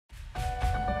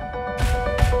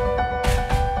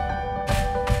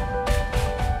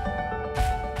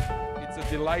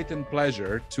delight and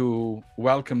pleasure to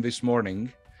welcome this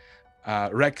morning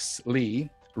Rex Lee.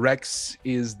 Rex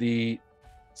is the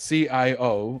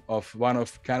CIO of one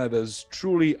of Canada's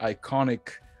truly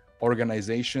iconic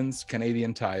organizations,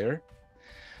 Canadian Tire.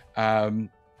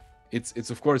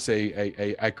 It's of course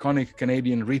a iconic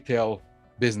Canadian retail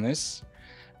business,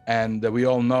 and we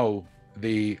all know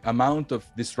the amount of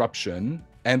disruption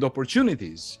and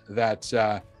opportunities that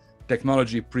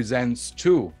technology presents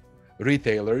to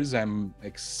retailers. I'm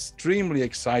extremely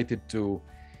excited to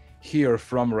hear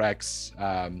from Rex,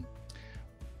 on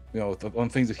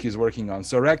things that he's working on.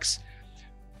 So Rex,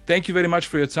 thank you very much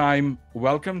for your time.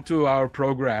 Welcome to our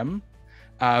program.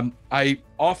 I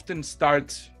often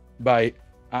start by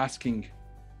asking,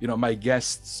 my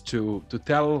guests to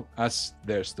tell us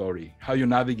their story, how you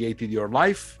navigated your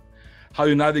life, how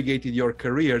you navigated your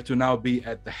career to now be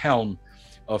at the helm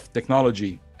of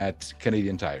technology at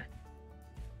Canadian Tire.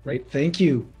 Great. Thank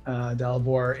you,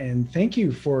 Dalibor, and thank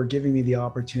you for giving me the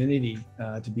opportunity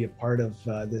to be a part of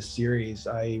this series.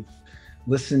 I've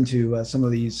listened to some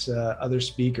of these other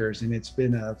speakers, and it's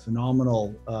been a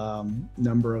phenomenal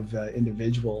number of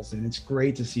individuals, and it's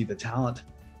great to see the talent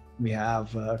we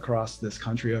have across this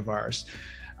country of ours.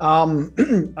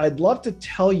 I'd love to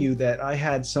tell you that I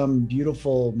had some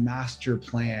beautiful master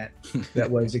plan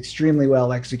that was extremely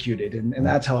well executed, and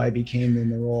that's how I became in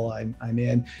the role I'm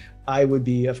in. I would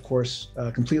be, of course,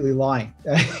 completely lying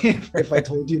if I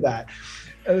told you that.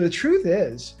 The truth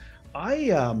is,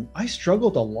 I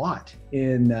struggled a lot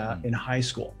in high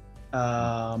school,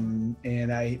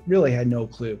 and I really had no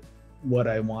clue what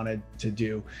I wanted to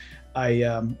do.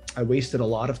 I wasted a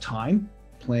lot of time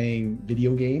playing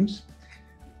video games,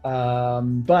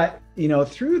 but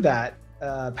through that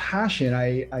passion,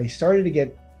 I started to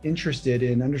get interested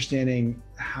in understanding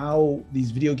how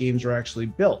these video games are actually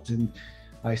built, and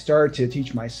I started to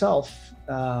teach myself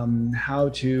how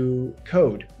to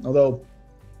code. Although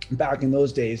back in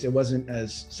those days, it wasn't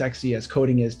as sexy as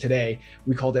coding is today.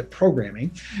 We called it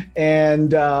programming.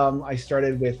 And I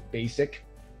started with basic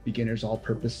beginner's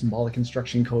all-purpose symbolic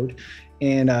instruction code,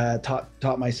 and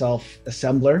taught myself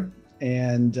assembler,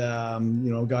 and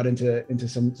got into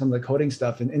some of the coding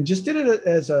stuff, and just did it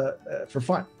as for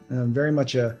fun. Very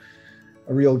much a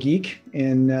real geek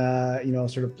in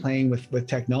sort of playing with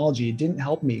technology. It didn't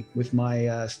help me with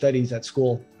my studies at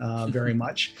school very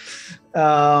much,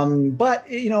 but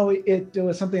it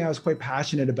was something I was quite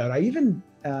passionate about. I even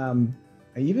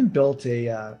built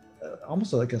a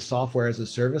almost like a software as a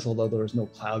service, although there was no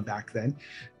cloud back then,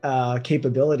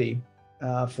 capability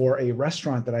for a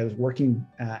restaurant that I was working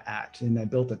at, and I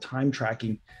built a time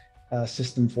tracking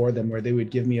system for them where they would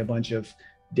give me a bunch of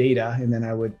data, and then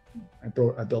I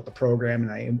built the program,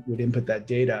 and I would input that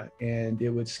data, and it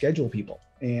would schedule people,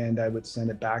 and I would send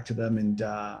it back to them. And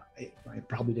I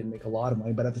probably didn't make a lot of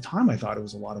money, but at the time I thought it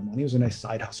was a lot of money. It was a nice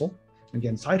side hustle.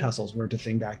 Again, side hustles weren't a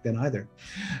thing back then either.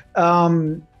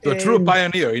 So a true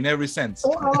pioneer in every sense.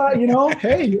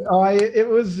 Hey,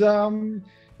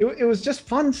 it was just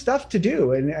fun stuff to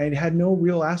do, and I had no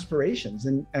real aspirations.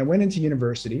 And I went into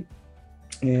university,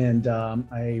 and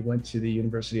I went to the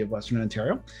University of Western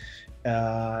Ontario,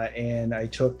 and I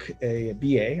took a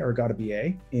BA, or got a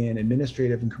BA in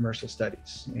administrative and commercial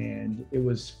studies. And it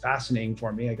was fascinating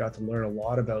for me. I got to learn a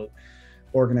lot about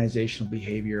organizational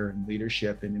behavior and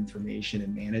leadership and information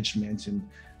and management, and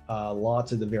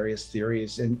lots of the various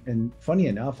theories. And funny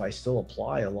enough, I still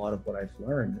apply a lot of what I've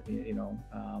learned,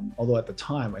 although at the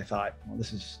time I thought, well,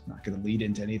 this is not going to lead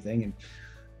into anything. And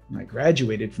when I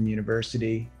graduated from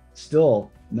university, still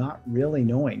not really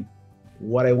knowing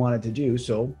what I wanted to do.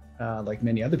 So like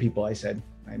many other people, I said,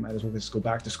 I might as well just go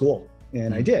back to school.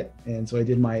 And I did. And so I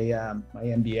did my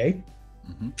MBA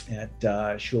at at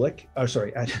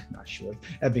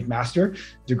McMaster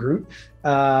de Groot.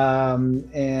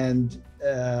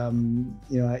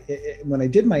 When I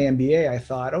did my MBA, I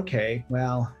thought, okay,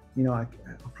 well, I'll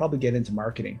probably get into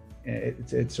marketing.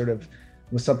 It sort of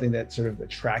was something that sort of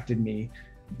attracted me,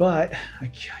 but I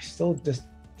still just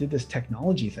did this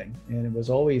technology thing, and it was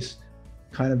always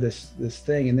kind of this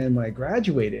thing. And then when I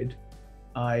graduated,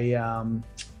 I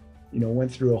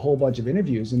went through a whole bunch of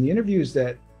interviews, and the interviews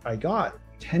that I got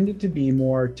tended to be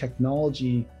more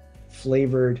technology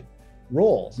flavored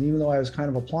roles. And even though I was kind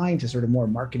of applying to sort of more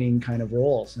marketing kind of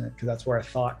roles, because that's where I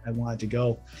thought I wanted to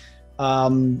go.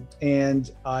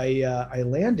 And I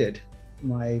landed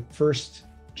my first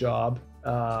job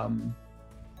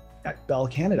at Bell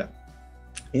Canada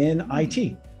in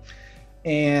IT.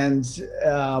 And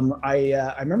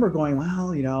I remember going,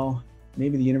 well,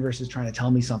 maybe the universe is trying to tell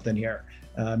me something here.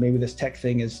 Maybe this tech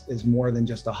thing is more than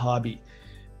just a hobby.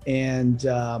 And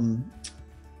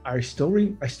I still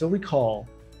recall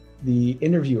the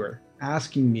interviewer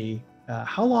asking me,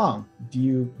 how long do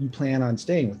you plan on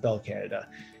staying with Bell Canada?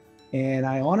 And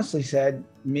I honestly said,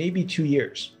 maybe 2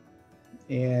 years.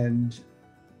 And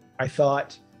I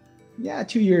thought, yeah,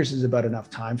 2 years is about enough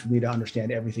time for me to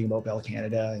understand everything about Bell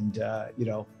Canada and,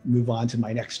 move on to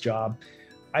my next job.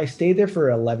 I stayed there for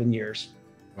 11 years.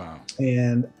 Wow.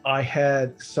 And I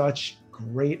had such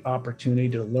great opportunity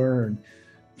to learn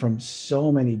from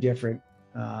so many different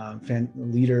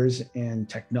leaders and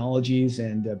technologies.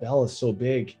 And Bell is so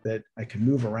big that I could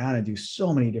move around and do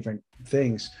so many different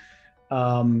things.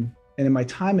 And in my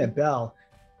time at Bell,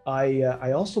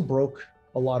 I also broke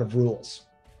a lot of rules.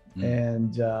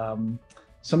 And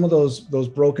some of those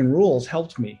broken rules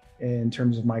helped me in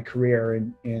terms of my career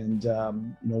and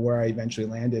where I eventually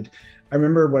landed. I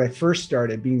remember when I first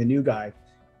started being the new guy,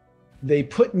 they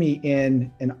put me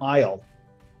in an aisle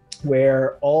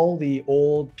where all the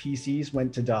old PCs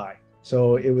went to die.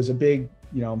 So it was a big,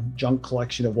 junk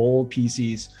collection of old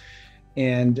PCs.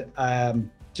 And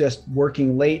just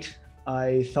working late,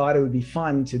 I thought it would be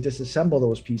fun to disassemble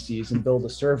those PCs and build a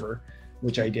server,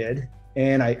 which I did.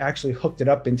 And I actually hooked it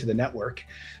up into the network,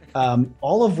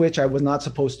 all of which I was not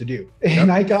supposed to do.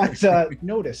 And I got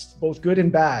noticed, both good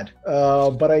and bad.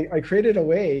 But I created a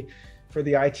way for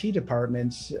the IT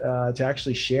departments to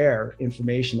actually share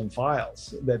information and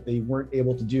files that they weren't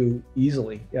able to do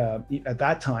easily. At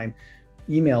that time,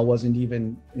 email wasn't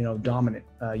even dominant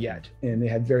yet, and they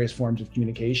had various forms of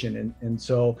communication. And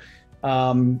so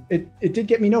it did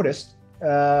get me noticed.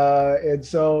 And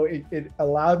so it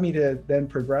allowed me to then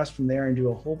progress from there and do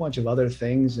a whole bunch of other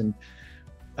things. And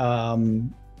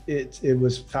it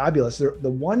was fabulous. The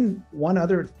one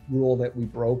other rule that we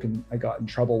broke and I got in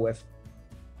trouble with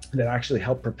that actually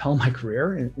helped propel my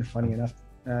career, and funny enough,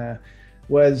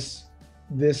 was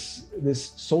this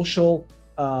social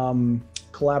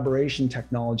collaboration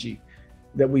technology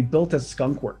that we built at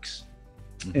Skunkworks.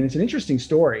 And it's an interesting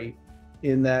story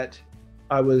in that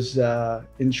I was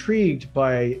intrigued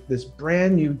by this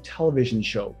brand new television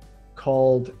show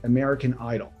called American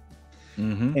Idol.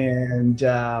 And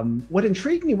what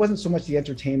intrigued me wasn't so much the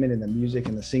entertainment and the music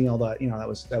and the singing, all that,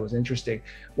 that was interesting.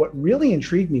 What really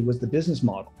intrigued me was the business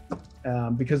model,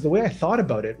 because the way I thought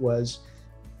about it was,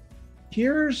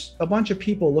 here's a bunch of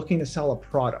people looking to sell a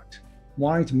product,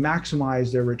 wanting to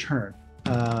maximize their return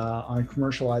on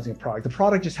commercializing a product. The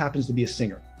product just happens to be a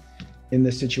singer in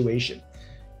this situation.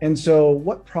 And so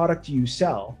what product do you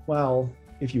sell? Well,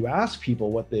 if you ask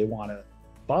people what they want to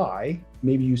buy,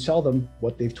 maybe you sell them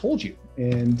what they've told you.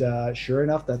 And sure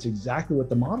enough, that's exactly what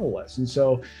the model was. And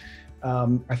so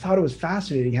I thought it was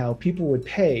fascinating how people would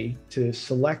pay to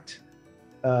select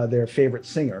their favorite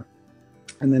singer.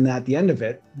 And then at the end of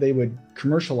it, they would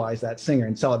commercialize that singer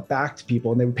and sell it back to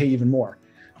people, and they would pay even more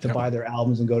to buy their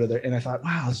albums and go to their, and I thought,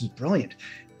 wow, this is brilliant.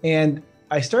 And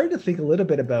I started to think a little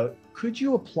bit about, could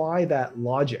you apply that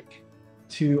logic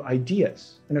to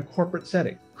ideas in a corporate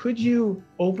setting? Could you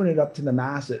open it up to the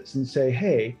masses and say,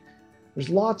 hey, there's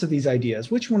lots of these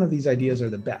ideas. Which one of these ideas are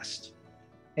the best?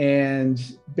 And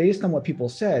based on what people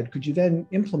said, could you then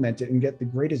implement it and get the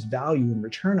greatest value in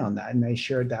return on that? And I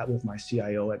shared that with my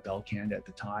CIO at Bell Canada at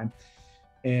the time.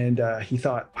 And he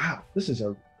thought, wow, this is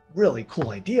a really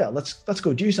cool idea. Let's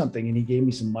go do something. And he gave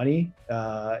me some money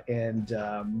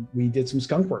and we did some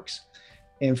Skunkworks.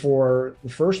 And for the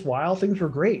first while, things were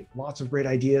great. Lots of great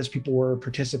ideas. People were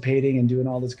participating and doing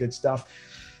all this good stuff.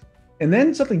 And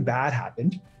then something bad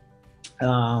happened.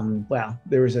 Well,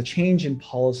 there was a change in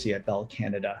policy at Bell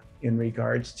Canada in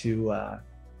regards to,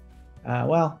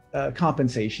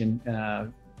 compensation,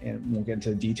 and we'll get into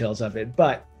the details of it,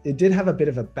 but it did have a bit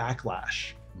of a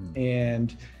backlash.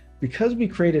 And because we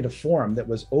created a forum that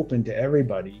was open to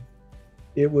everybody,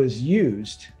 it was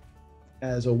used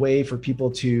as a way for people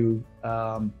to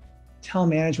tell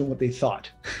management what they thought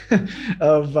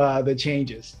of the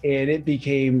changes. And it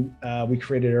became, we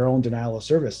created our own denial of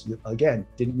service. Again,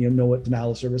 didn't even know what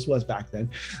denial of service was back then.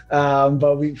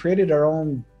 But we created our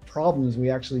own problems. We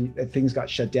actually, things got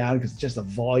shut down because just the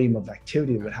volume of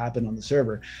activity that would happen on the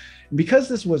server. And because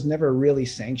this was never really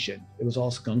sanctioned, it was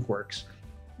all Skunkworks.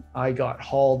 I got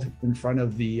hauled in front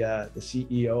of the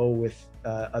CEO with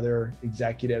other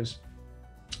executives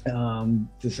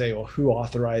to say, well, who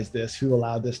authorized this, who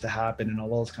allowed this to happen, and all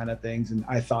those kind of things. And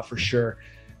I thought for sure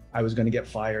I was going to get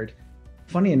fired.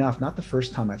 Funny enough, not the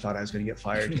first time I thought I was going to get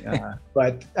fired,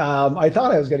 but I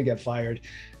thought I was going to get fired.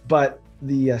 But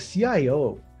the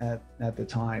CIO at the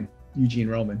time, Eugene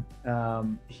Roman,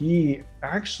 he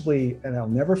actually, and I'll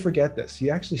never forget this,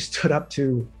 he actually stood up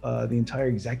to the entire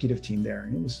executive team there.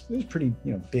 And it was pretty,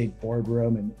 big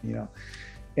boardroom, and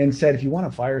and said, if you want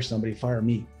to fire somebody, fire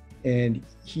me. And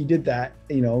he did that,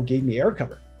 gave me air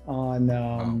cover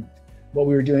on what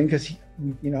we were doing, because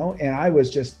and I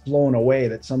was just blown away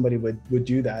that somebody would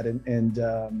do that, and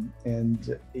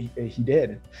he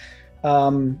did.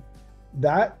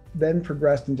 That then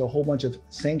progressed into a whole bunch of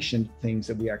sanctioned things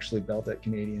that we actually built at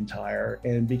Canadian Tire,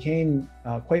 and became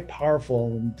quite powerful.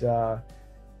 And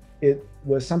it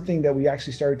was something that we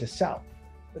actually started to sell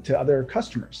to other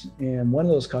customers. And one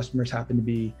of those customers happened to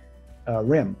be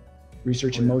RIM,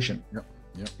 Research in Motion,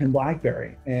 and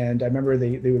BlackBerry. And I remember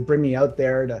they would bring me out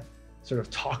there to sort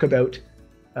of talk about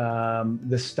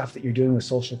the stuff that you're doing with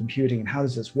social computing and how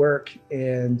does this work.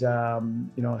 And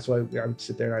so I would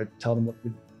sit there and I'd tell them what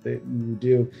we would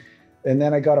do. And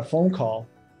then I got a phone call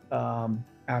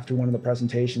after one of the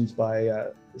presentations by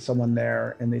someone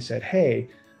there, and they said, "Hey,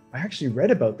 I actually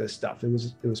read about this stuff. It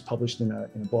was published in a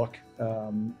book,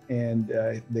 and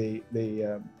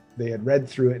they had read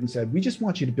through it and said, we just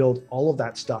want you to build all of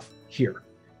that stuff here.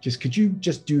 Could you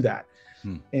just do that?"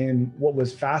 And what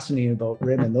was fascinating about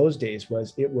RIM in those days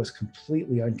was it was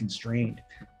completely unconstrained.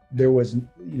 There was,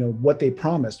 what they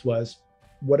promised was,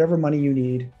 whatever money you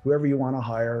need, whoever you want to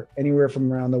hire, anywhere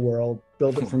from around the world,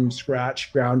 build it from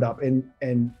scratch, ground up.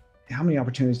 And how many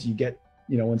opportunities do you get,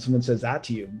 when someone says that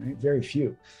to you? Right? Very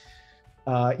few.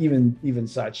 Even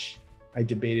such, I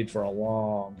debated for a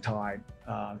long time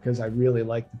because I really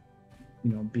liked,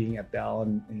 being at Bell,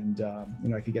 and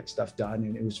I could get stuff done,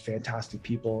 and it was fantastic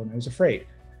people, and I was afraid.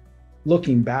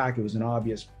 Looking back, it was an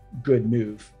obvious good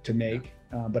move to make,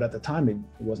 but at the time it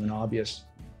wasn't obvious.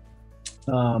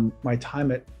 My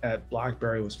time at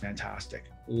BlackBerry was fantastic.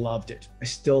 Loved it. I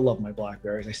still love my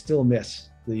BlackBerries. I still miss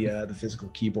the physical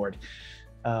keyboard.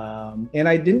 And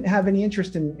I didn't have any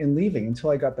interest in leaving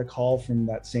until I got the call from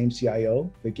that same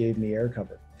CIO that gave me air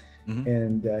cover.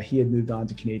 And he had moved on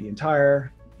to Canadian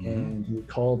Tire, and he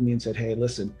called me and said, "Hey,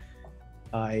 listen,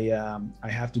 I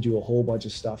have to do a whole bunch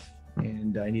of stuff,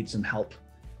 and I need some help.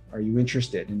 Are you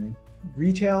interested?" And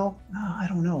retail? No, I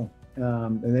don't know.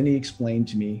 And then he explained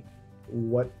to me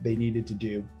what they needed to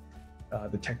do,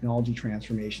 the technology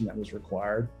transformation that was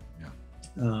required.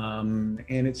 And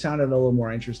it sounded a little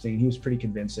more interesting. He was pretty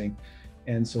convincing.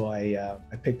 And so I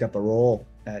picked up a role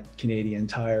at Canadian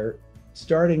Tire,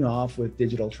 starting off with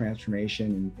digital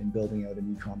transformation and building out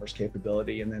an e-commerce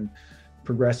capability, and then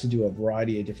progressed to do a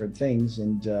variety of different things.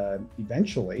 And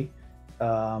eventually,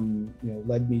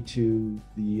 led me to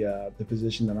the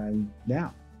position that I'm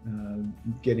now,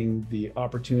 getting the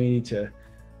opportunity to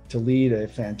lead a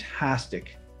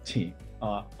fantastic team,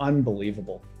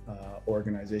 unbelievable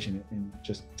organization, and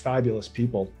just fabulous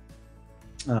people,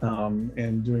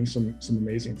 and doing some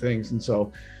amazing things. And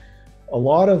so a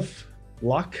lot of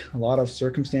luck, a lot of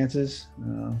circumstances,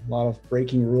 a lot of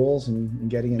breaking rules and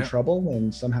getting in trouble,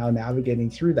 and somehow navigating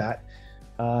through that,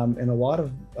 and a lot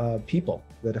of people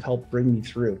that have helped bring me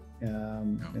through.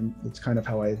 And that's kind of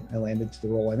how I landed to the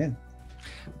role I'm in.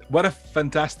 What a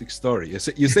fantastic story.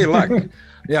 You say luck.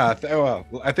 Yeah, well,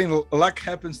 I think luck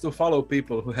happens to follow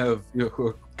people who have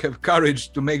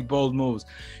courage to make bold moves.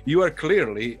 You are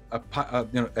clearly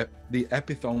the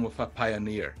epitome of a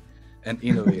pioneer and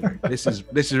innovator. This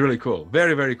is really cool.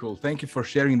 Very, very cool. Thank you for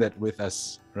sharing that with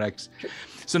us, Rex.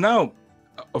 So now,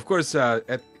 of course,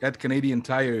 at Canadian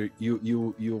Tire,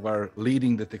 you are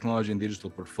leading the technology and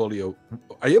digital portfolio.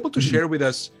 Are you able to share with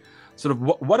us sort of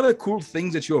what are the cool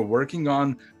things that you're working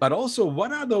on, but also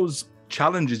what are those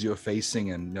challenges you're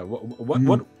facing, and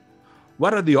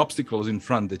what are the obstacles in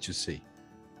front that you see?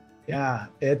 Yeah,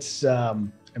 it's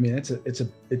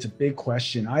a big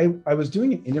question. I was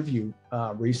doing an interview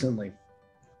recently,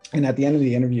 and at the end of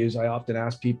the interviews, I often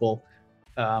ask people,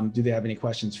 do they have any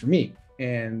questions for me?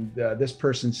 And this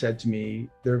person said to me,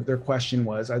 their question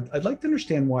was, I'd like to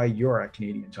understand why you're at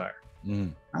Canadian Tire.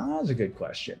 That was a good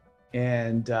question.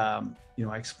 And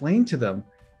I explained to them,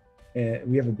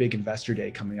 we have a big investor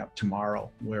day coming up tomorrow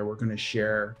where we're going to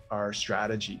share our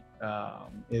strategy.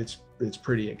 It's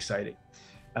pretty exciting.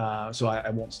 So I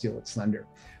won't steal its thunder.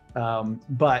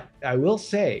 But I will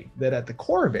say that at the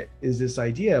core of it is this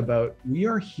idea about, we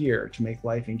are here to make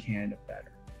life in Canada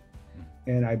better.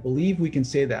 And I believe we can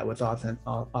say that with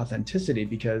authenticity,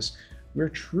 because we're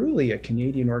truly a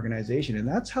Canadian organization. And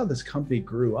that's how this company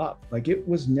grew up. Like, it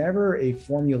was never a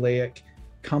formulaic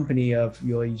company of,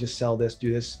 you just sell this,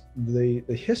 do this. The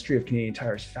history of Canadian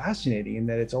Tire is fascinating in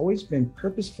that it's always been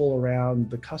purposeful around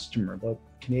the customer, the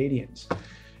Canadians.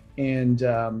 And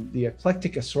the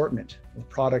eclectic assortment of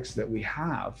products that we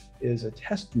have is a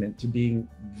testament to being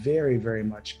very, very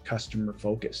much customer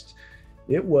focused.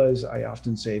 It was, I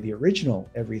often say, the original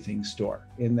everything store,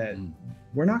 in that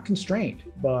we're not constrained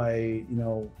by,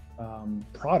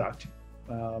 product,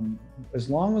 as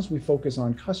long as we focus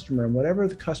on customer and whatever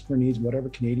the customer needs, whatever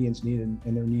Canadians need,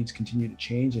 and their needs continue to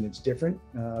change, and it's different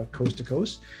coast to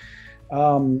coast,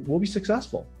 we'll be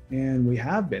successful, and we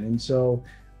have been. And so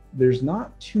there's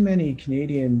not too many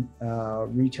Canadian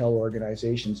retail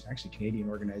organizations, actually Canadian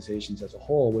organizations as a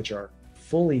whole, which are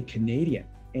fully Canadian.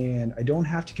 And I don't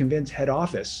have to convince head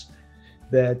office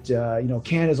that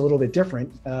Canada's a little bit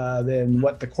different than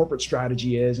what the corporate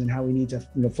strategy is, and how we need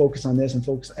to focus on this and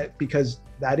focus, because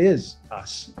that is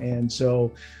us. And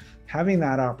so having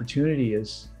that opportunity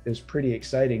is pretty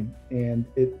exciting, and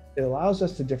it allows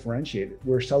us to differentiate.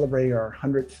 We're celebrating our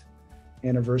 100th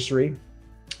anniversary.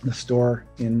 The store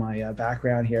in my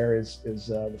background here is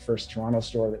the first Toronto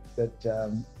store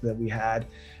that we had.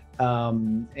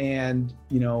 And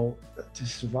to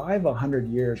survive 100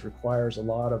 years requires a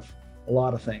lot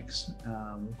of things.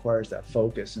 Requires that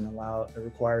focus, and it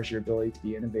requires your ability to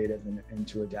be innovative and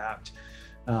to adapt.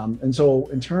 And so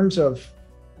in terms of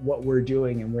what we're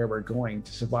doing and where we're going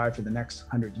to survive for the next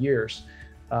 100 years,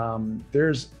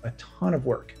 there's a ton of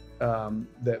work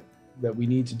that we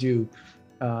need to do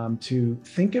to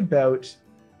think about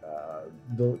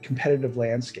the competitive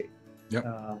landscape. Yep.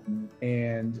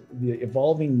 And the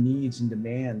evolving needs and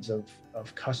demands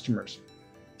of customers,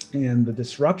 and the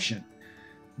disruption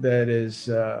that is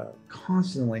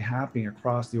constantly happening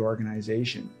across the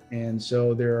organization. And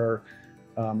so there are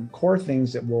core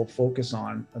things that we'll focus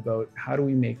on about how do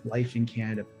we make life in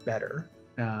Canada better,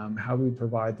 how do we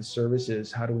provide the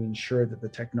services, how do we ensure that the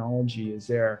technology is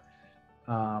there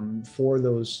for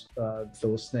those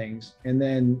things. And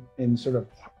then in sort of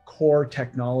core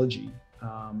technology,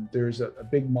 there's a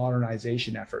big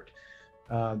modernization effort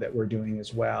that we're doing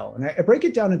as well. And I break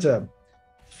it down into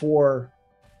four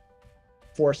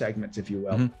segments, if you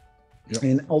will. Mm-hmm. Yep.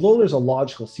 And although there's a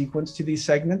logical sequence to these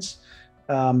segments,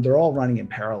 they're all running in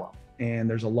parallel, and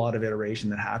there's a lot of iteration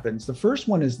that happens. The first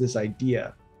one is this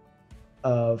idea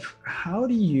of how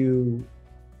do you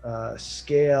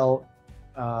scale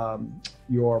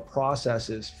your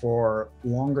processes for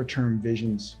longer term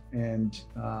visions and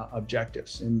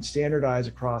objectives, and standardize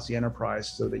across the enterprise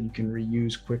so that you can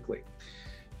reuse quickly.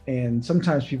 And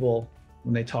sometimes people,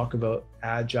 when they talk about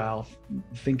agile,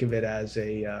 think of it as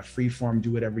a free form,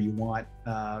 do whatever you want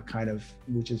kind of,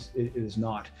 which it is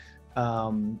not.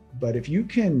 But if you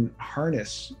can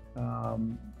harness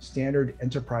standard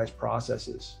enterprise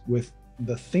processes with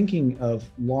the thinking of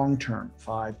long-term,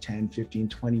 5, 10, 15,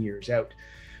 20 years out,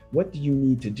 what do you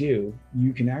need to do?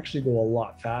 You can actually go a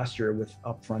lot faster with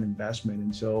upfront investment.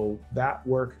 And so that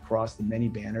work across the many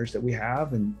banners that we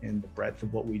have and the breadth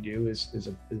of what we do is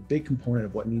a big component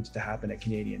of what needs to happen at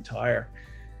Canadian Tire.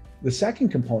 The second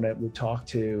component would talk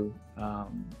to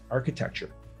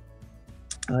architecture,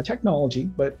 technology,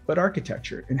 but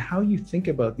architecture, and how you think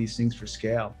about these things for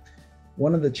scale.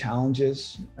 One of the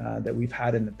challenges that we've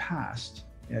had in the past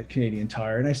at Canadian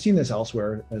Tire, and I've seen this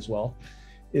elsewhere as well,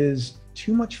 is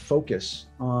too much focus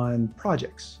on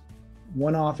projects,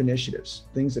 one-off initiatives,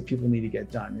 things that people need to get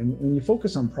done. And when you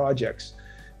focus on projects,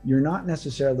 you're not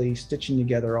necessarily stitching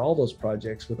together all those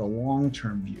projects with a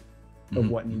long-term view of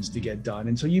what needs to get done.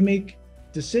 And so you make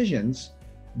decisions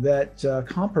that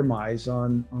compromise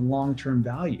on long-term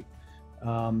value.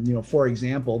 For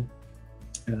example,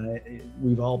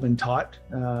 we've all been taught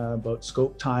about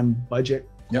scope, time, budget,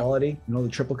 quality, the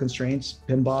triple constraints,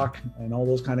 PMBOK, and all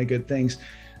those kind of good things.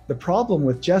 The problem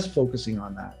with just focusing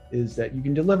on that is that you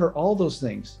can deliver all those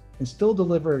things and still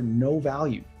deliver no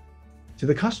value to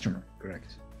the customer.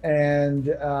 Correct.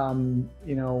 And,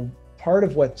 part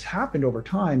of what's happened over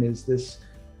time is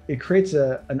it creates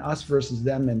an us versus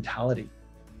them mentality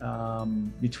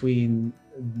between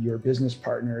your business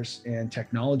partners and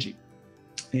technology.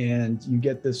 And you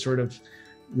get this sort of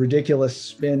ridiculous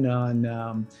spin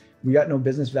on, we got no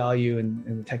business value, and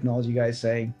the technology guys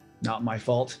saying, not my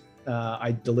fault.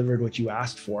 I delivered what you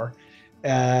asked for.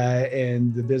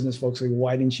 And the business folks are like,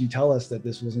 why didn't you tell us that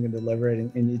this wasn't going to deliver it?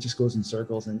 And it just goes in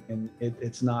circles, and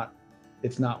it's not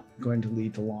going to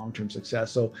lead to long-term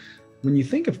success. So when you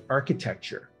think of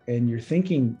architecture and you're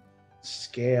thinking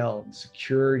scale and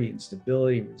security and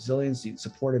stability and resiliency and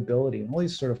supportability and all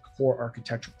these sort of core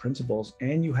architectural principles,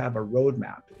 and you have a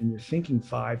roadmap and you're thinking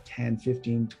 5, 10,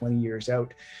 15, 20 years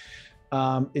out,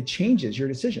 it changes your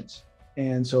decisions.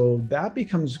 And so that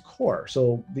becomes core.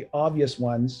 So the obvious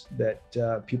ones that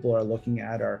people are looking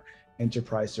at are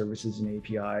enterprise services and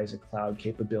APIs and cloud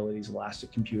capabilities,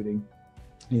 elastic computing,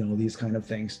 these kind of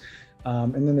things.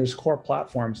 And then there's core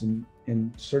platforms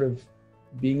and sort of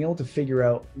being able to figure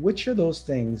out which are those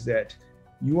things that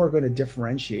you are going to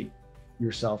differentiate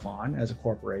yourself on as a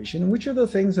corporation, and which are the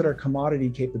things that are commodity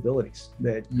capabilities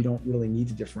that you don't really need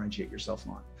to differentiate yourself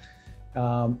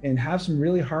on, and have some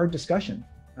really hard discussion.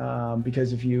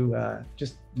 Because if you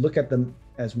just look at them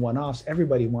as one-offs,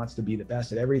 everybody wants to be the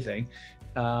best at everything,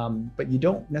 but you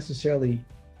don't necessarily,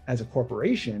 as a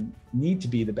corporation, need to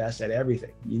be the best at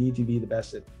everything. You need to be the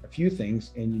best at a few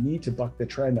things, and you need to buck the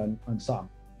trend on some.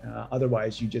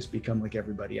 Otherwise, you just become like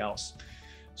everybody else.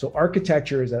 So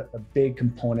architecture is a big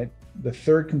component. The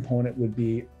third component would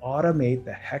be automate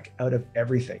the heck out of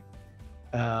everything.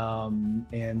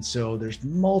 And so there's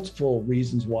multiple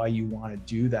reasons why you want to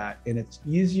do that, and it's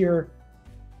easier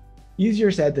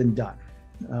said than done.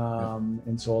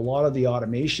 And so a lot of the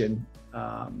automation,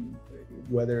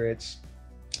 whether it's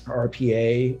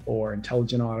RPA or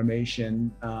intelligent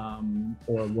automation,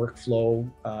 or workflow,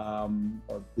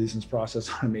 or business process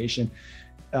automation,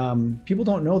 people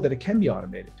don't know that it can be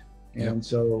automated. And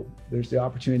so there's the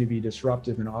opportunity to be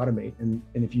disruptive and automate. And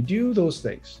if you do those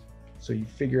things, so you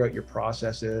figure out your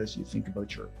processes, you think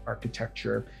about your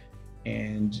architecture,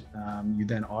 and you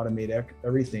then automate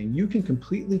everything, you can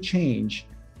completely change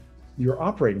your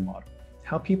operating model,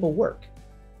 how people work.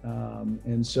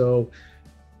 And so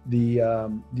the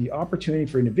opportunity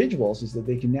for individuals is that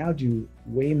they can now do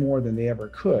way more than they ever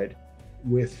could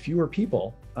with fewer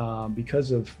people,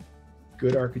 because of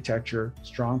good architecture,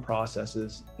 strong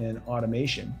processes, and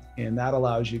automation. And that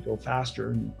allows you to go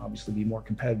faster and obviously be more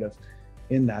competitive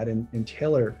in that, and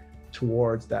tailor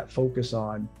towards that focus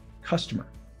on customer,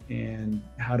 and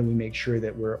how do we make sure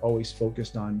that we're always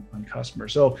focused on customer.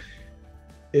 So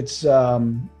it's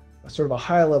sort of a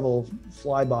high level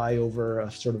flyby over a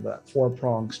sort of a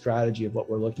 4-pronged strategy of what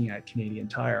we're looking at Canadian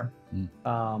Tire.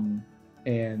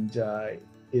 And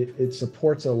it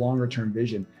supports a longer term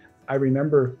vision. I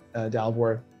remember,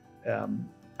 Dalibor,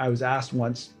 I was asked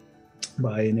once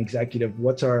by an executive,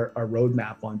 what's our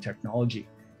roadmap on technology?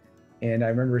 And I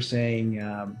remember saying,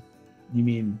 you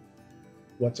mean,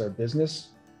 what's our business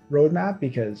roadmap?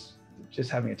 Because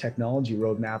just having a technology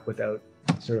roadmap without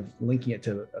sort of linking it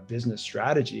to a business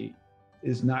strategy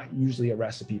is not usually a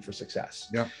recipe for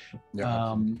success.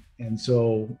 And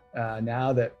so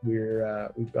now that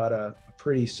we've got a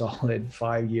pretty solid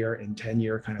 5-year and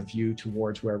 10-year kind of view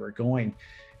towards where we're going,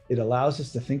 it allows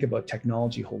us to think about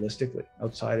technology holistically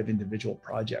outside of individual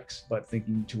projects, but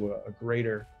thinking to a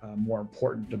greater, more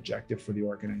important objective for the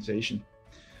organization.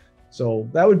 So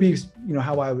that would be,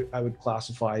 how I would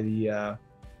classify the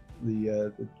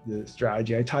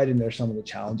strategy. I tied in there some of the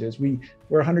challenges. We're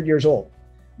 100 years old.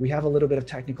 We have a little bit of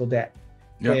technical debt,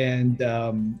 and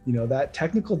that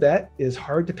technical debt is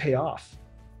hard to pay off.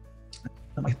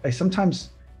 I sometimes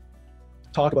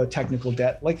talk about technical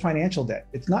debt like financial debt.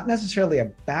 It's not necessarily a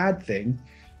bad thing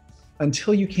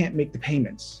until you can't make the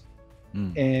payments,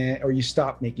 or you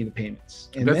stop making the payments,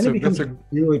 and then it becomes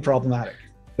really problematic.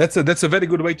 That's a very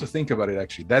good way to think about it.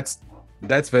 Actually,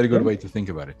 that's very good way to think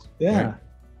about it. Right?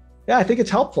 Yeah, I think it's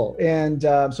helpful. And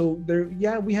so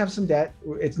we have some debt.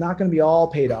 It's not going to be all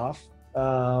paid off,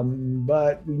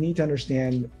 but we need to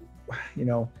understand,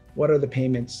 what are the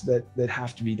payments that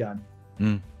have to be done.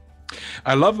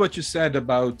 I love what you said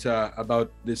about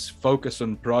this focus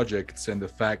on projects, and the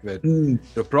fact that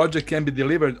the project can be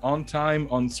delivered on time,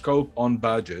 on scope, on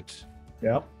budget,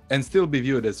 and still be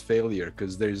viewed as failure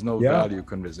because there is no value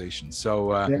conversation. So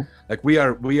like we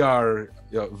are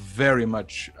very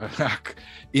much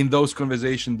in those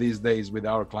conversations these days with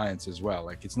our clients as well.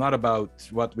 Like, it's not about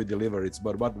what we deliver, it's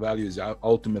about what value is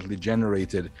ultimately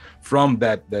generated from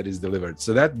that is delivered.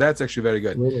 So that's actually very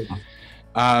good. Really?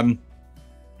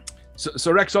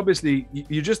 So Rex, obviously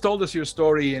you just told us your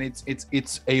story, and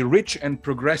it's a rich and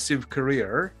progressive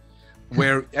career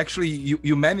where actually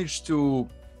you managed to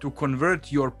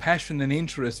convert your passion and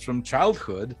interest from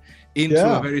childhood into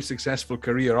a very successful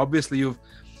career. Obviously you've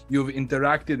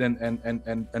interacted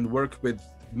and worked with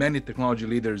many technology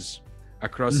leaders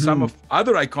across some of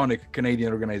other iconic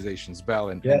Canadian organizations, Bell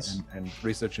and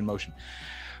Research in Motion.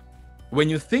 When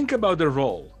you think about the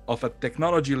role of a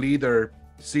technology leader,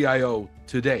 CIO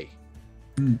today,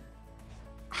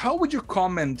 how would you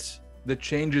comment the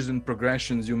changes and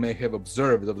progressions you may have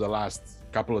observed over the last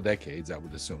couple of decades, I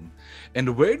would assume,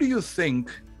 and where do you think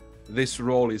this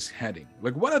role is heading?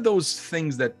 Like, what are those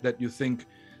things that you think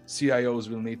CIOs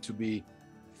will need to be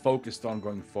focused on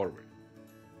going forward?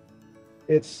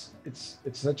 It's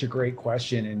such a great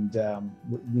question,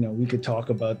 and we could talk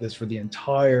about this for the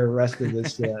entire rest of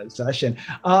this session.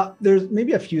 There's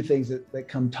maybe a few things that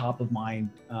come top of mind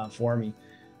for me.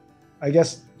 I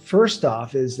guess first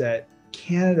off is that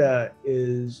Canada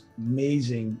is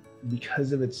amazing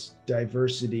because of its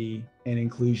diversity and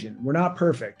inclusion. We're not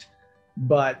perfect,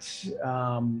 but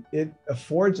it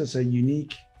affords us a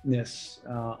uniqueness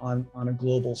on a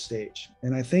global stage.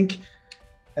 And I think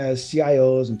as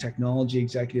CIOs and technology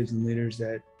executives and leaders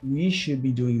that we should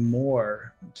be doing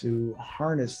more to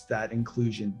harness that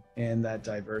inclusion and that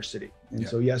diversity. And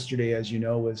so yesterday, as you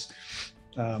know, was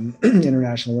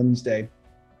International Women's Day.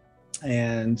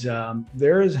 And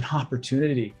there is an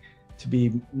opportunity to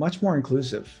be much more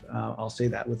inclusive, I'll say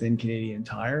that, within Canadian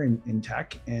Tire in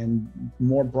tech, and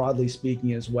more broadly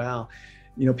speaking as well.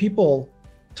 You know, people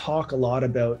talk a lot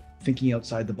about thinking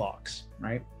outside the box,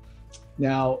 right?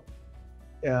 Now,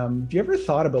 have you ever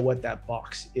thought about what that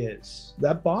box is?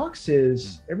 That box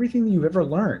is everything that you've ever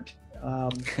learned,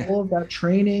 all of that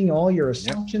training, all your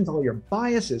assumptions, all your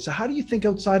biases. So how do you think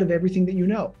outside of everything that you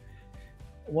know?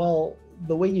 Well,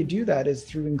 the way you do that is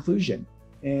through inclusion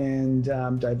and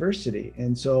diversity.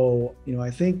 And so, you know,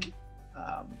 I think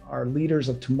our leaders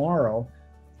of tomorrow,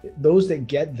 those that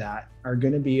get that, are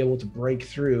going to be able to break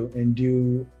through and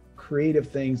do creative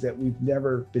things that we've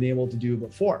never been able to do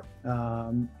before.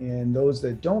 And those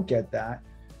that don't get that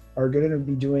are going to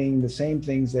be doing the same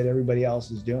things that everybody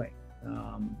else is doing.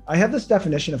 I have this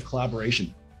definition of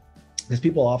collaboration, because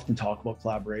people often talk about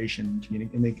collaboration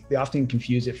and they often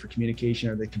confuse it for communication,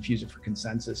 or they confuse it for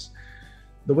consensus.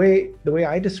 The way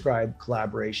I describe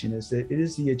collaboration is that it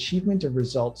is the achievement of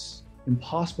results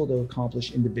impossible to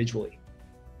accomplish individually.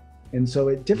 And so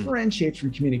it differentiates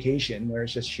from communication, where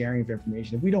it's just sharing of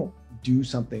information. If we don't do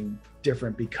something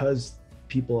different because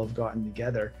people have gotten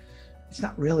together, it's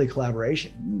not really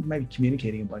collaboration. You might be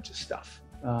communicating a bunch of stuff.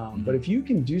 But if you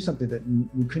can do something that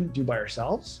we couldn't do by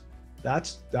ourselves,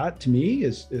 that to me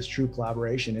is true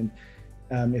collaboration.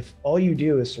 And if all you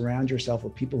do is surround yourself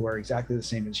with people who are exactly the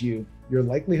same as you, your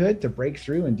likelihood to break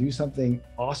through and do something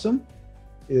awesome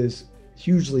is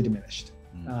hugely diminished.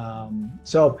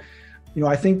 So, you know,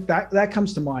 I think that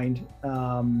comes to mind,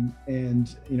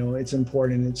 and you know, it's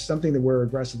important. It's something that we're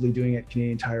aggressively doing at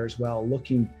Canadian Tire as well,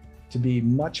 looking to be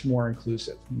much more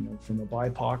inclusive, you know, from a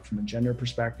BIPOC, from a gender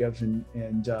perspective, and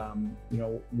you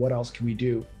know, what else can we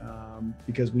do?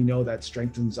 Because we know that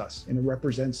strengthens us and it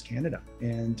represents Canada.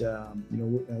 And you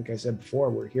know, like I said before,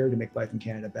 we're here to make life in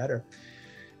Canada better.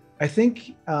 I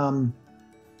think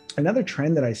another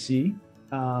trend that I see,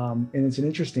 and it's an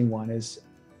interesting one, is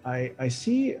I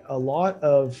see a lot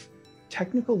of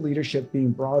technical leadership being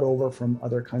brought over from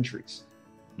other countries.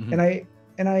 And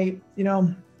I, you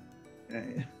know,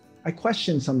 I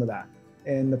question some of that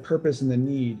and the purpose and the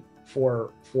need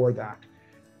for that.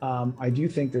 I do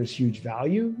think there's huge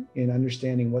value in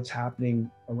understanding what's happening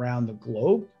around the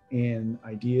globe, and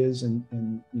ideas, and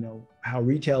you know, how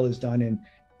retail is done in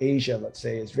Asia, let's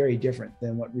say, is very different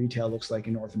than what retail looks like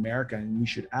in North America. And we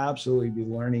should absolutely be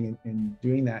learning and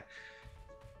doing that.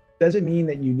 Does it mean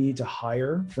that you need to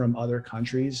hire from other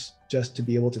countries just to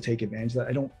be able to take advantage of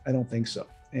that? I don't think so.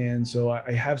 And so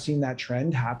I have seen that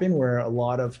trend happen, where a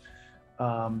lot of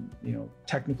you know,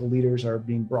 technical leaders are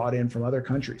being brought in from other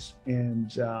countries,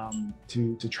 and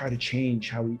to try to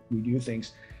change how we do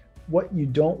things. What you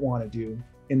don't want to do,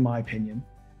 in my opinion,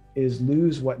 is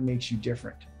lose what makes you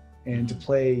different and to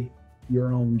play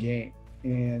your own game.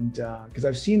 And because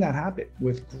I've seen that happen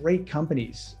with great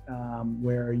companies,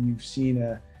 where you've seen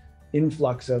a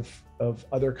influx of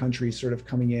other countries sort of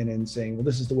coming in and saying, well,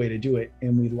 this is the way to do it.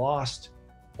 And we lost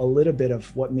a little bit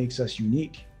of what makes us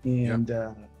unique and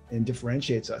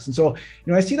differentiates us. And so,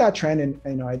 you know, I see that trend, and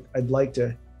you know, I'd like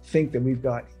to think that we've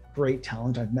got great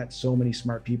talent. I've met so many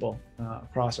smart people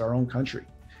across our own country.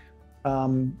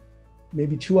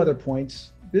 Maybe two other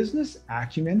points: business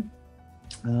acumen,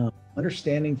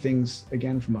 understanding things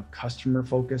again from a customer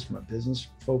focus, from a business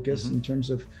focus, in terms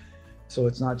of, so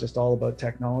it's not just all about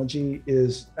technology,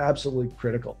 is absolutely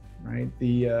critical, right?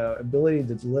 The ability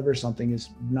to deliver something is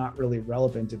not really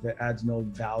relevant if it adds no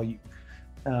value.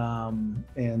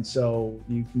 And so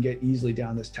you can get easily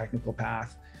down this technical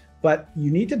path, but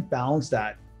you need to balance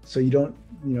that so you don't,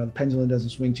 you know, the pendulum doesn't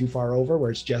swing too far over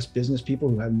where it's just business people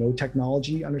who have no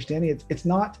technology understanding. It's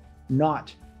not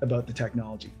about the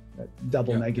technology,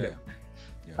 double negative.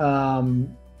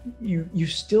 You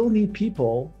still need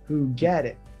people who get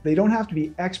it. They don't have to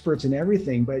be experts in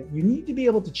everything, but you need to be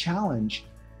able to challenge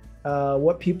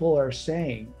what people are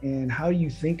saying and how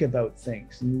you think about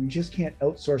things. And you just can't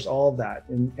outsource all of that.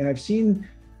 And I've seen,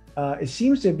 it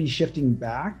seems to be shifting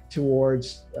back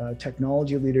towards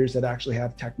technology leaders that actually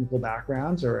have technical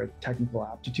backgrounds or a technical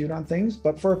aptitude on things.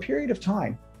 But for a period of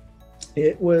time,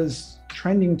 it was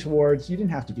trending towards, you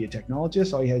didn't have to be a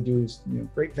technologist. All you had to do is, you know,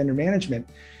 great vendor management.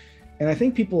 And I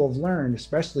think people have learned,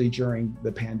 especially during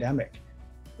the pandemic,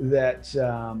 that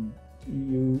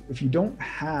if you don't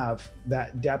have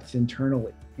that depth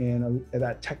internally and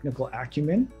that technical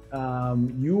acumen,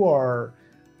 you are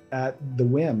at the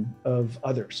whim of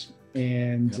others,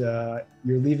 and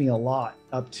you're leaving a lot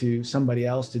up to somebody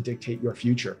else to dictate your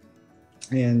future.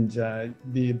 And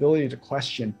the ability to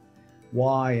question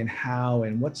why and how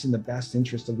and what's in the best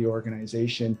interest of the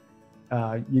organization,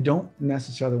 you don't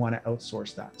necessarily want to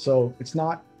outsource that. So it's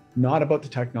not about the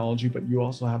technology, but you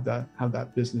also have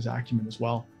that business acumen as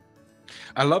well.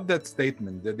 I love that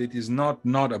statement, that it is not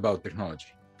about technology.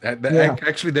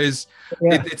 Actually,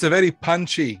 it's a very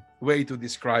punchy way to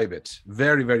describe it.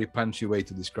 Very, very punchy way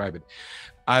to describe it.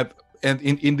 And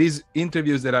in these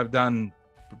interviews that I've done,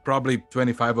 probably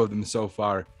 25 of them so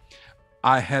far,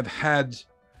 I have had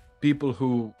people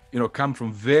who, come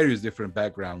from various different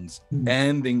backgrounds,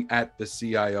 ending at the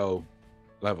CIO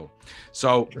level.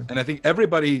 So, and I think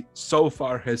everybody so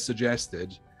far has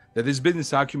suggested that this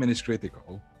business acumen is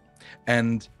critical.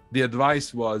 And the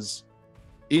advice was,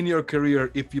 in your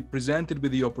career, if you're presented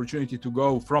with the opportunity to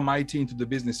go from IT into the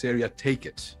business area, take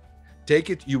it. Take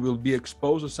it. You will be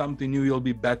exposed to something new. You'll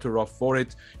be better off for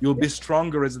it. You'll be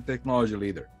stronger as a technology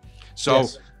leader. So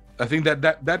I think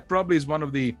that probably is one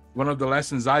of the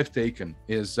lessons I've taken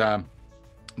is,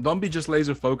 don't be just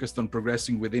laser focused on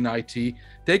progressing within IT.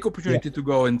 Take opportunity to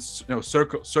go and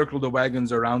circle the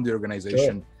wagons around the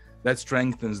organization. That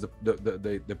strengthens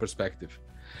the perspective.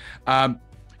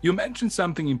 You mentioned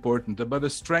something important about the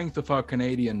strength of our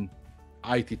Canadian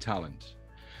IT talent.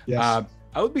 Yes.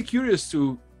 I would be curious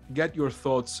to get your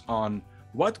thoughts on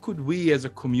what could we as a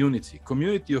community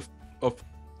of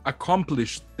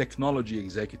accomplished technology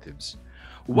executives,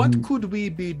 what could we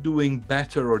be doing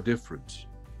better or different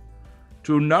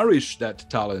to nourish that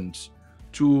talent,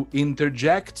 to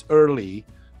interject early,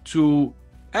 to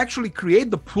actually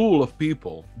create the pool of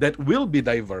people that will be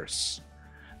diverse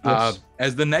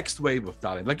as the next wave of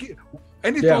talent? Like,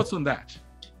 any thoughts on that?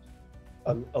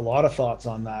 A lot of thoughts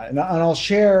on that, and I'll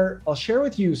share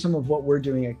with you some of what we're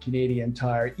doing at Canadian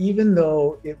Tire, even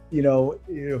though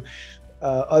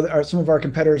some of our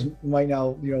competitors might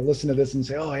now listen to this and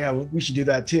say, oh yeah, we should do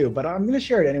that too. But I'm going to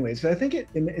share it anyways, because I think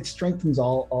it strengthens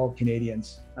all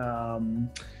Canadians.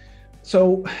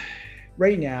 So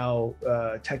right now,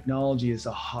 technology is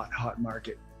a hot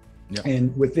market. Yep.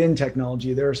 And within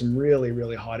technology, there are some really,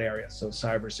 really hot areas. So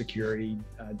cybersecurity,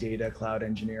 data, cloud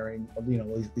engineering,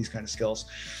 these kind of skills.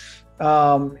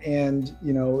 And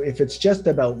if it's just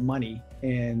about money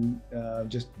and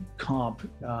just comp,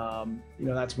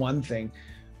 that's one thing.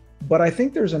 But I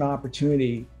think there's an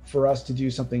opportunity for us to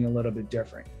do something a little bit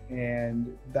different.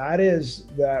 And that is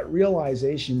that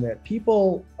realization that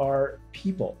people are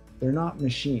people, they're not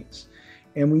machines.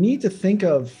 And we need to think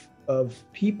of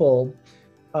people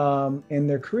in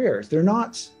their careers. They're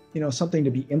not, something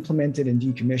to be implemented and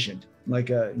decommissioned like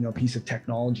a, piece of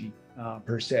technology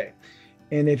per se.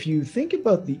 And if you think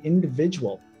about the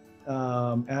individual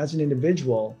as an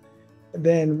individual,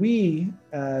 then we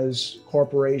as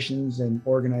corporations and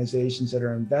organizations that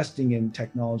are investing in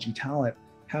technology talent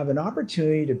have an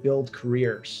opportunity to build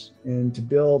careers and to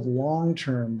build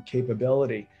long-term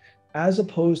capability as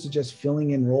opposed to just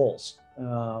filling in roles.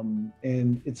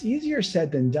 And it's easier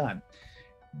said than done.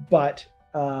 But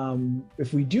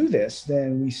if we do this,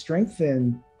 then we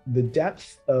strengthen the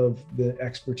depth of the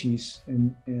expertise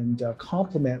and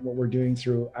complement what we're doing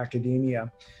through academia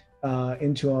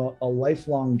into a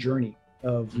lifelong journey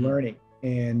of learning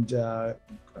and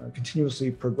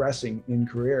continuously progressing in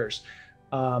careers.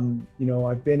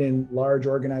 I've been in large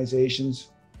organizations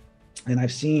and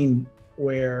I've seen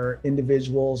where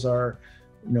individuals are,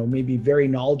 maybe very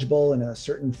knowledgeable in a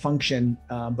certain function,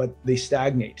 but they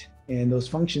stagnate. And those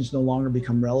functions no longer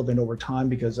become relevant over time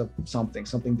because of something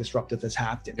disruptive has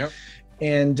happened. Yep.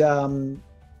 And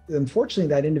unfortunately,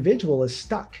 that individual is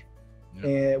stuck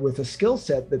with a skill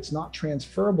set that's not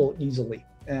transferable easily.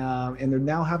 And they're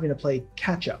now having to play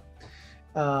catch up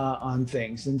on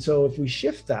things. And so if we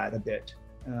shift that a bit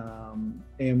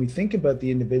and we think about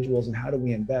the individuals and how do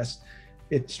we invest,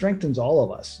 it strengthens all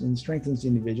of us and strengthens the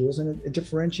individuals, and it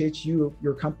differentiates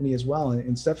your company as well. And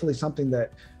it's definitely something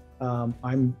that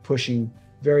I'm pushing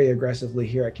very aggressively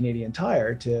here at Canadian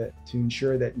Tire to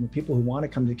ensure that people who want to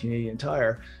come to Canadian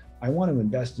Tire, I want to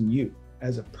invest in you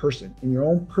as a person, in your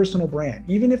own personal brand,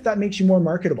 even if that makes you more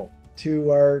marketable to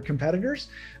our competitors,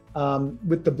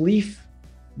 with the belief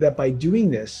that by doing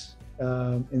this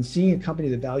and seeing a company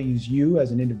that values you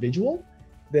as an individual,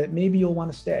 that maybe you'll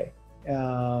want to stay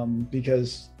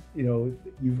because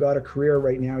you've got a career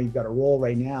right now, you've got a role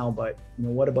right now, but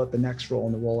what about the next role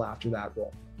and the role after that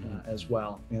role as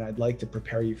well? And I'd like to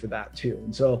prepare you for that too.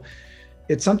 And so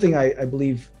it's something I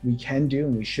believe we can do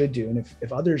and we should do. And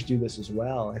if others do this as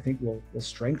well, I think we'll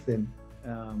strengthen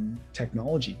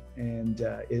technology and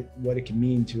what it can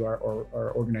mean to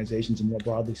our organizations and more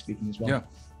broadly speaking as well. Yeah.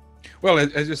 Well,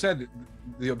 as you said,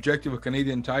 the objective of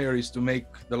Canadian Tire is to make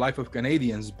the life of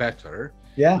Canadians better.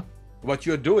 Yeah. What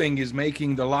you're doing is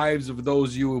making the lives of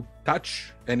those you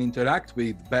touch and interact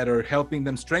with better, helping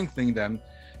them, strengthening them.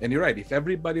 And you're right, if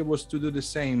everybody was to do the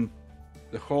same,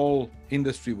 the whole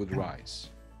industry would rise,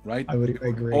 right? I would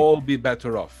agree. All be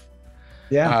better off.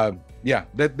 Yeah.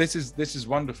 This is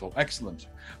wonderful. Excellent.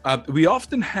 We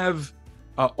often have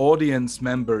audience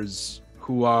members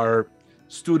who are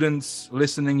students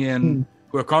listening in,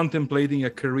 who are contemplating a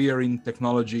career in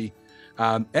technology.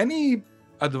 Any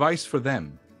advice for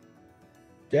them?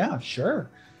 Yeah, sure.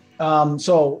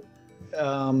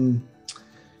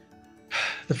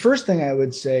 The first thing I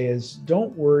would say is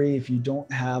don't worry if you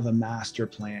don't have a master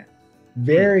plan.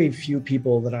 Very few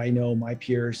people that I know, my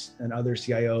peers and other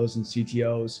CIOs and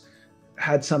CTOs,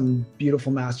 had some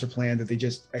beautiful master plan that they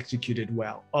just executed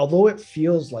well. Although it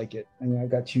feels like it. I mean,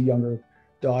 I've got two younger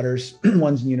daughters,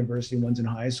 one's in university, one's in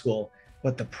high school,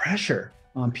 but the pressure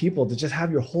on people to just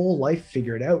have your whole life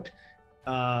figured out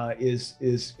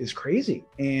is crazy.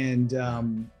 And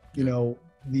you know,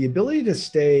 the ability to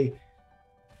stay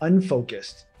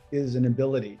unfocused is an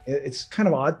ability. It's kind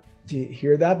of odd to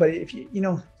hear that, but if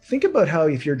you think about how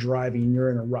if you're driving and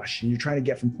you're in a rush and you're trying to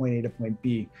get from point A to point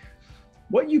B,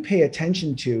 what you pay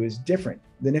attention to is different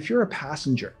than if you're a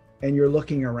passenger and you're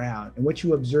looking around and what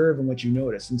you observe and what you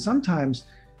notice. And sometimes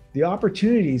the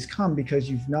opportunities come because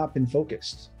you've not been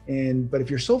focused. But if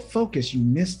you're so focused, you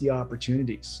miss the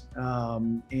opportunities.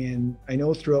 And I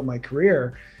know throughout my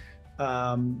career,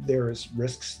 there was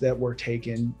risks that were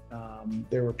taken.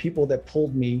 There were people that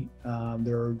pulled me.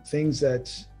 There are things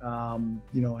that,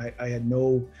 I had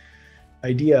no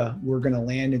idea were going to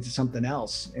land into something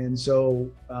else. And so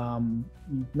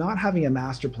not having a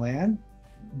master plan,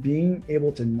 being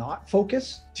able to not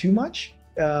focus too much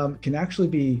can actually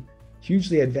be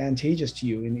hugely advantageous to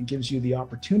you. And it gives you the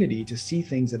opportunity to see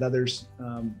things that others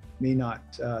may not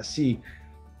see.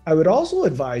 I would also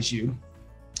advise you,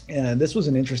 and this was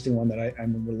an interesting one that I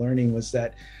remember learning, was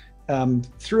that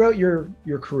throughout your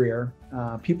career,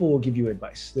 people will give you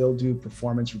advice. They'll do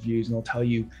performance reviews and they'll tell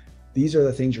you, these are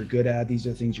the things you're good at, these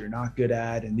are the things you're not good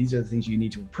at, and these are the things you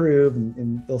need to improve.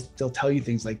 And they'll tell you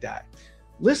things like that.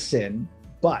 Listen,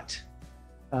 but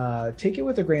take it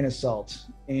with a grain of salt.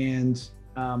 And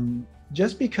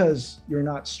just because you're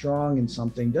not strong in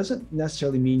something doesn't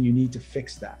necessarily mean you need to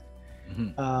fix that.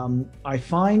 I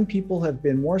find people have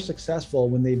been more successful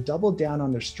when they've doubled down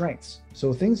on their strengths.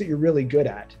 So things that you're really good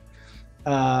at,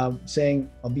 saying,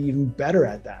 I'll be even better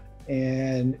at that.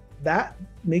 And that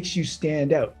makes you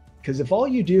stand out. Because if all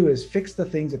you do is fix the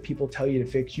things that people tell you to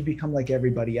fix, you become like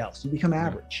everybody else. You become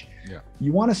average. Yeah.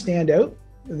 You want to stand out,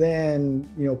 then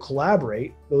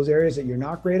collaborate those areas that you're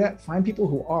not great at. Find people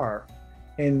who are,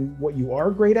 and what you are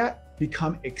great at,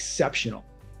 become exceptional.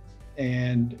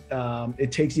 And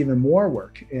it takes even more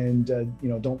work. And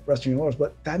don't rest on your laurels,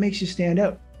 but that makes you stand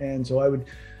out. And so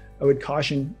I would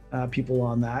caution people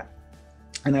on that.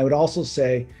 And I would also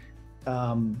say,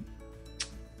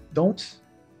 don't.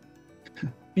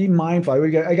 Be mindful.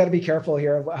 I got to be careful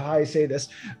here of how I say this,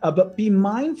 but be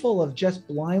mindful of just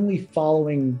blindly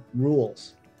following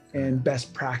rules and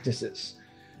best practices.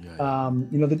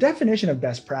 The definition of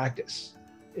best practice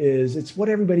is it's what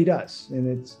everybody does,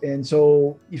 and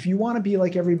so if you want to be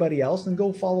like everybody else, then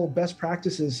go follow best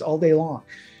practices all day long.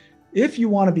 If you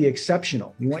want to be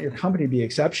exceptional, you want your company to be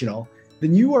exceptional,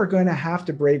 then you are going to have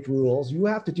to break rules. You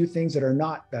have to do things that are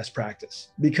not best practice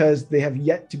because they have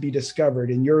yet to be discovered,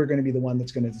 and you're going to be the one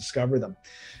that's going to discover them.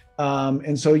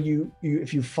 And so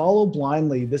if you follow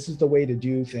blindly, this is the way to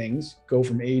do things, go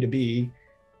from A to B,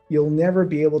 you'll never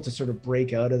be able to sort of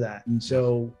break out of that. And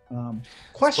so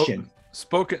question.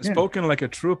 Spoken like a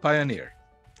true pioneer.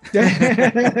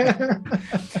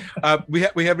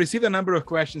 We have received a number of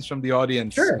questions from the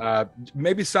audience. Sure.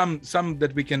 Maybe some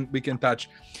that we can touch.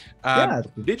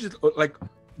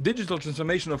 Digital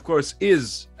transformation, of course,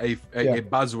 is a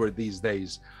buzzword these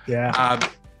days.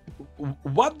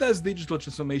 What does digital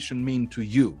transformation mean to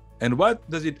you, and what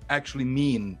does it actually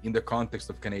mean in the context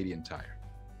of Canadian Tire?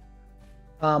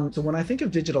 So when I think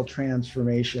of digital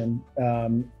transformation,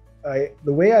 the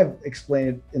way I've explained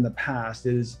it in the past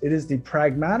is it is the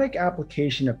pragmatic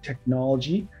application of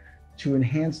technology to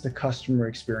enhance the customer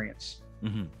experience.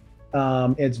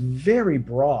 It's very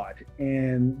broad,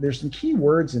 and there's some key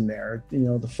words in there.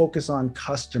 The focus on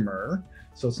customer,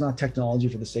 so it's not technology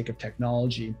for the sake of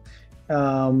technology,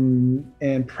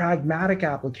 and pragmatic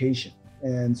application.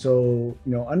 And so,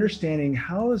 understanding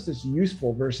how is this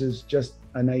useful versus just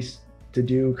a nice to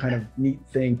do kind of neat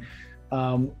thing.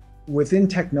 Within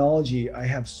technology, I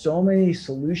have so many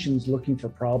solutions looking for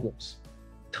problems,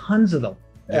 tons of them.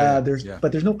 But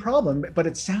there's no problem, but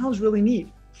it sounds really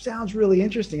neat, sounds really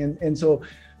interesting. And so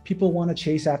people want to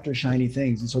chase after shiny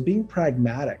things. And so being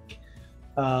pragmatic,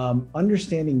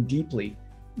 understanding deeply,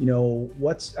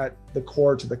 what's at the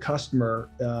core to the customer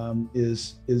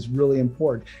is really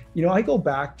important. I go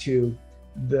back to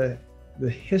the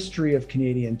history of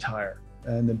Canadian Tire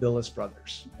and the Billis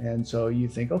brothers. And so you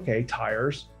think, okay,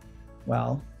 tires,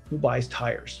 well, who buys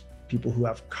tires? People who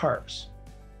have cars.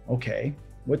 Okay,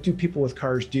 what do people with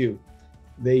cars do?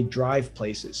 They drive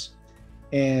places.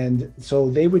 And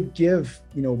so they would give,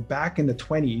 back in the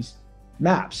 20s,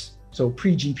 maps. So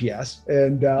pre-GPS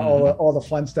and all the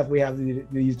fun stuff we have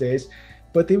these days,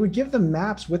 but they would give them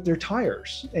maps with their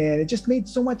tires. And it just made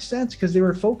so much sense because they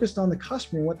were focused on the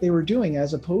customer and what they were doing,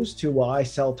 as opposed to, well, I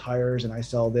sell tires and I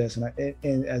sell this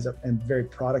and very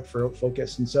product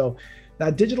focused. And so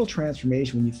that digital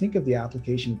transformation, when you think of the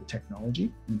application of the technology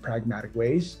in pragmatic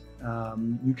ways,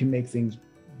 you can make things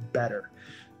better.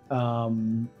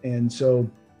 And so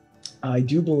I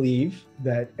do believe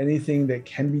that anything that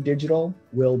can be digital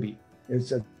will be.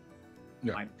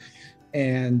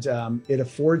 And it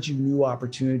affords you new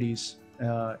opportunities,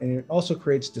 and it also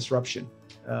creates disruption.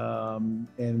 And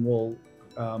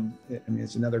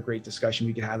it's another great discussion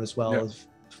we could have as well. As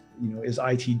is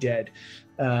IT dead,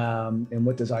 and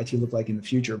what does IT look like in the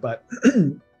future? But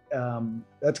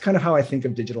that's kind of how I think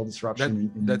of digital disruption.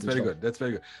 That's very good. That's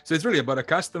very good. So it's really about a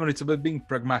customer. It's about being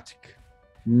pragmatic.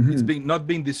 It's not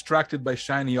being distracted by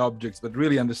shiny objects, but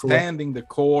really understanding the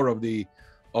core of the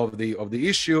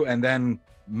issue, and then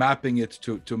mapping it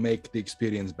to make the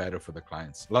experience better for the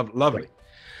clients. Lovely.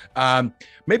 Right.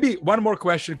 Maybe one more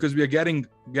question, because we are getting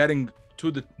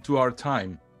to our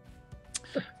time.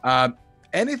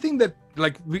 Anything that,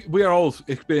 like, we are all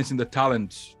experiencing the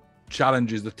talent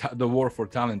challenges, the war for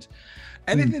talent.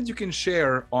 Anything that you can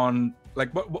share on,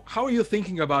 like, how are you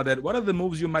thinking about that? What are the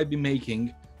moves you might be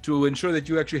making to ensure that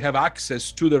you actually have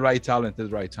access to the right talent at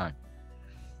the right time?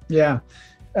 Yeah.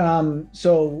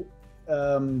 So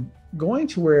going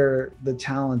to where the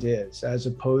talent is, as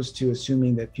opposed to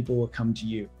assuming that people will come to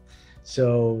you.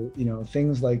 So,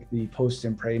 things like the post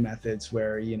and pray methods,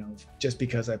 where, just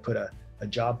because I put a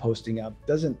job posting up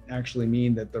doesn't actually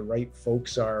mean that the right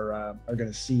folks are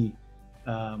going to see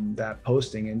that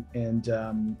posting,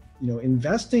 and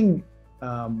investing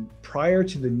prior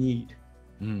to the need.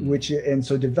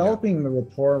 So developing the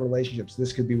rapport and relationships.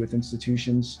 This could be with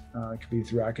institutions, it could be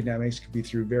through academics, it could be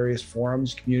through various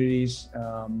forums, communities,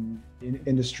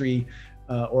 industry,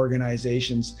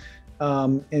 organizations.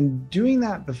 And doing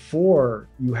that before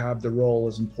you have the role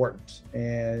is important,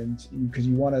 and because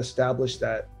you want to establish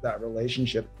that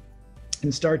relationship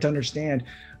and start to understand.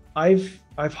 I've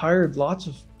hired lots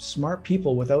of smart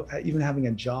people without even having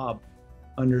a job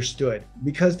understood,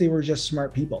 because they were just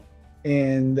smart people.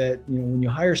 And that, when you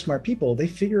hire smart people, they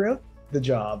figure out the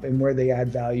job and where they add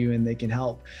value and they can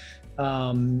help.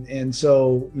 And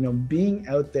so, being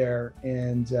out there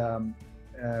and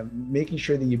making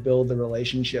sure that you build the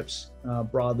relationships,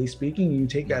 broadly speaking, you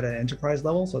take that at an enterprise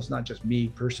level. So it's not just me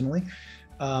personally,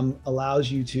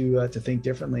 allows you to think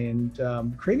differently,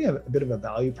 and creating a bit of a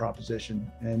value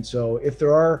proposition. And so if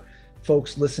there are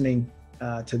folks listening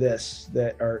to this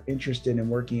that are interested in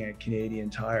working at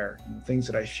Canadian Tire, things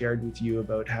that I shared with you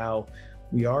about how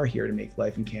we are here to make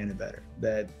life in Canada better,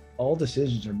 that all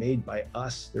decisions are made by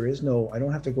us. I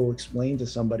don't have to go explain to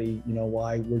somebody,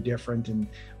 why we're different, and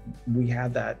we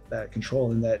have that control,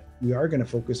 and that we are going to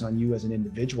focus on you as an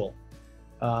individual.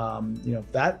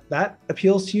 If that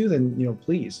appeals to you, then,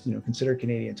 please, consider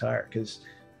Canadian Tire, because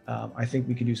I think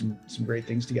we could do some great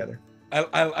things together.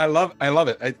 I love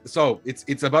it. So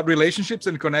it's about relationships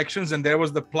and connections, and there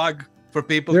was the plug for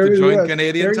people to join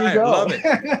Canadian Tire. Love it.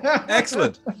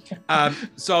 Excellent.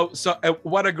 So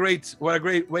what a great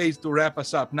way to wrap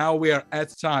us up. Now we are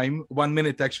at time, 1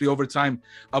 minute actually over time.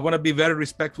 I want to be very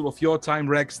respectful of your time,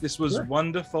 Rex. This was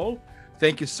wonderful.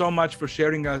 Thank you so much for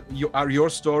sharing your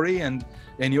story and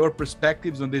your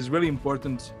perspectives on these really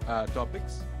important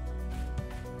topics.